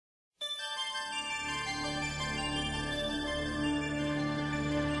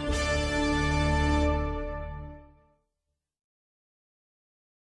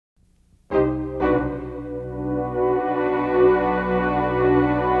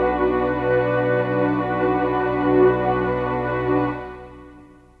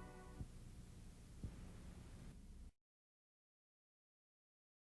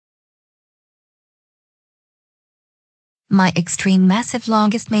My extreme massive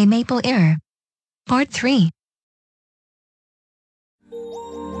longest maple error. Part 3.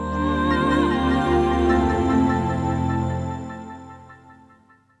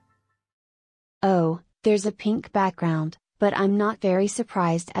 Oh, there's a pink background, but I'm not very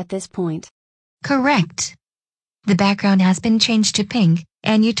surprised at this point. Correct. The background has been changed to pink,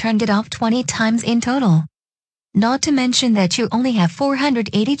 and you turned it off 20 times in total. Not to mention that you only have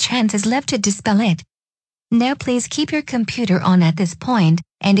 480 chances left to dispel it. Now please keep your computer on at this point,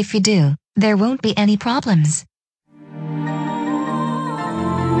 and if you do, there won't be any problems.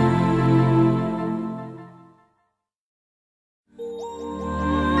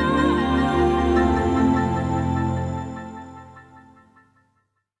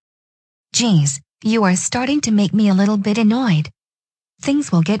 Geez, you are starting to make me a little bit annoyed. Things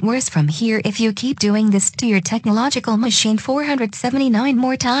will get worse from here if you keep doing this to your technological machine 479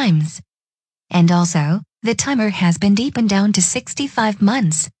 more times. And also, the timer has been deepened down to 65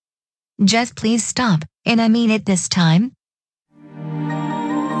 months. Just please stop, and I mean it this time.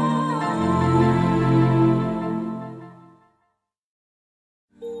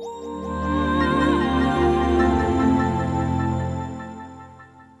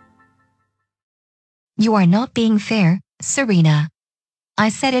 You are not being fair, Serena. I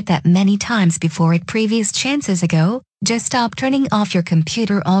said it that many times before at previous chances ago, just stop turning off your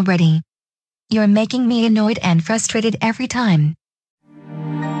computer already. You're making me annoyed and frustrated every time.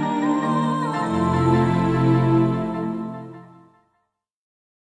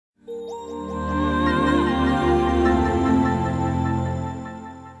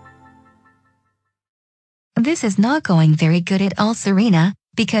 This is not going very good at all, Serena,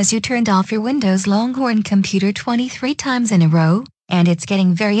 because you turned off your Windows Longhorn computer 23 times in a row, and it's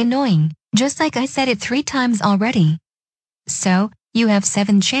getting very annoying, just like I said it 3 times already. So, you have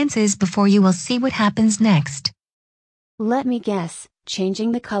 7 chances before you will see what happens next. Let me guess,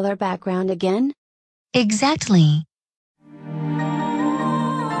 changing the color background again? Exactly.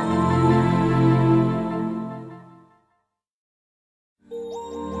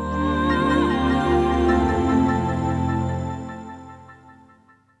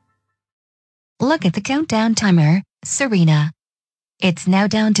 Look at the countdown timer, Serena. It's now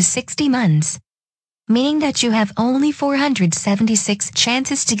down to 60 months. Meaning that you have only 476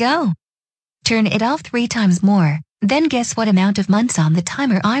 chances to go. Turn it off 3 times more, then guess what amount of months on the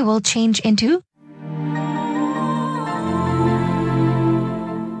timer I will change into?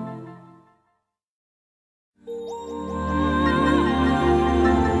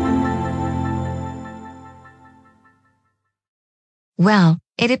 Well,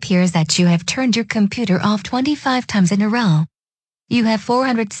 it appears that you have turned your computer off 25 times in a row. You have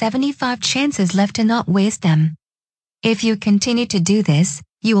 475 chances left to not waste them. If you continue to do this,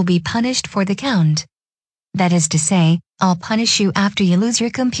 you will be punished for the count. That is to say, I'll punish you after you lose your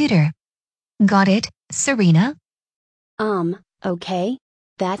computer. Got it, Serena? Okay.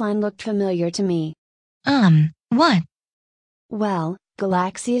 That line looked familiar to me. What? Well,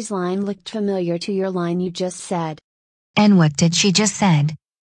 Galaxia's line looked familiar to your line you just said. And what did she just said?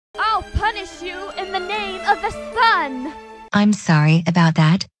 I'll punish you in the name of the sun! I'm sorry about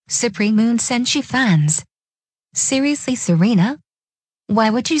that, Supreme Moon Senshi fans. Seriously, Serena? Why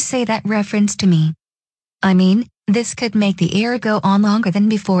would you say that reference to me? I mean, this could make the error go on longer than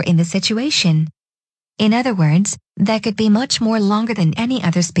before in the situation. In other words, that could be much more longer than any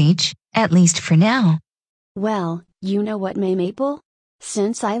other speech, at least for now. Well, you know what, Maple?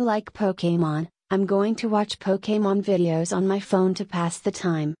 Since I like Pokemon, I'm going to watch Pokemon videos on my phone to pass the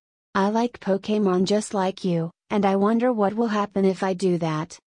time. I like Pokemon just like you, and I wonder what will happen if I do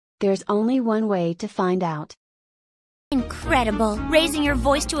that. There's only one way to find out. Incredible! Raising your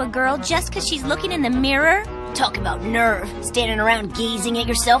voice to a girl just 'cause she's looking in the mirror? Talk about nerve, standing around gazing at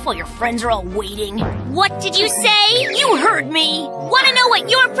yourself while your friends are all waiting. What did you say? You heard me! Wanna know what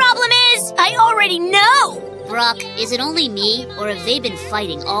your problem is? I already know! Brock, is it only me, or have they been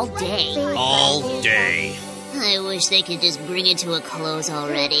fighting all day? All day. I wish they could just bring it to a close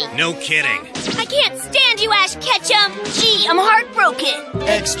already. No kidding. I can't stand you, Ash Ketchum! Gee, I'm heartbroken!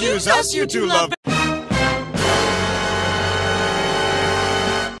 Excuse us, you two love.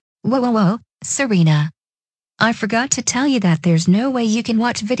 Whoa, Serena. I forgot to tell you that there's no way you can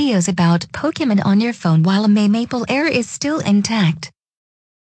watch videos about Pokemon on your phone while a maple error is still intact.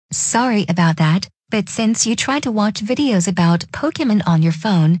 Sorry about that, but since you try to watch videos about Pokemon on your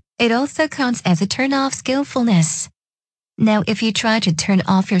phone, it also counts as a turn-off skillfulness. Now if you try to turn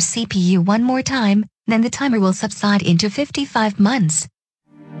off your CPU one more time, then the timer will subside into 55 months.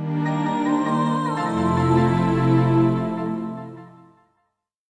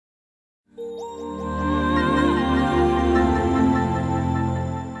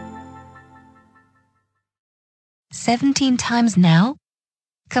 17 times now?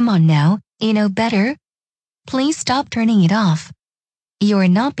 Come on now, you know better. Please stop turning it off. You're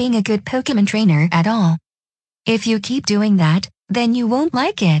not being a good Pokemon trainer at all. If you keep doing that, then you won't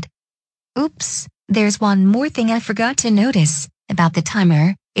like it. Oops, there's one more thing I forgot to notice. About the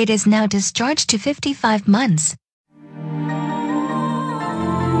timer, it is now discharged to 55 months.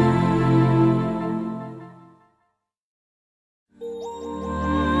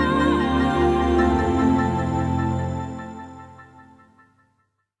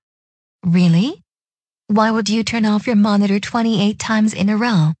 Really? Why would you turn off your monitor 28 times in a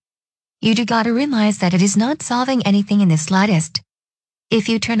row? You do gotta realize that it is not solving anything in the slightest. If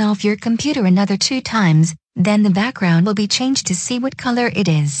you turn off your computer another 2 times, then the background will be changed to see what color it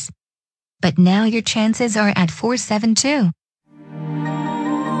is. But now your chances are at 472.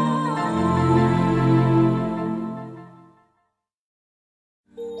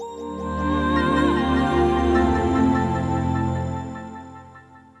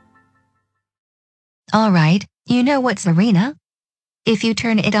 Alright, you know what, Serena? If you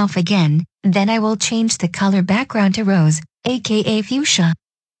turn it off again, then I will change the color background to rose, aka fuchsia.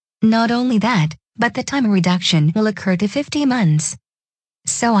 Not only that, but the time reduction will occur to 50 months.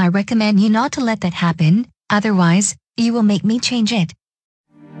 So I recommend you not to let that happen, otherwise, you will make me change it.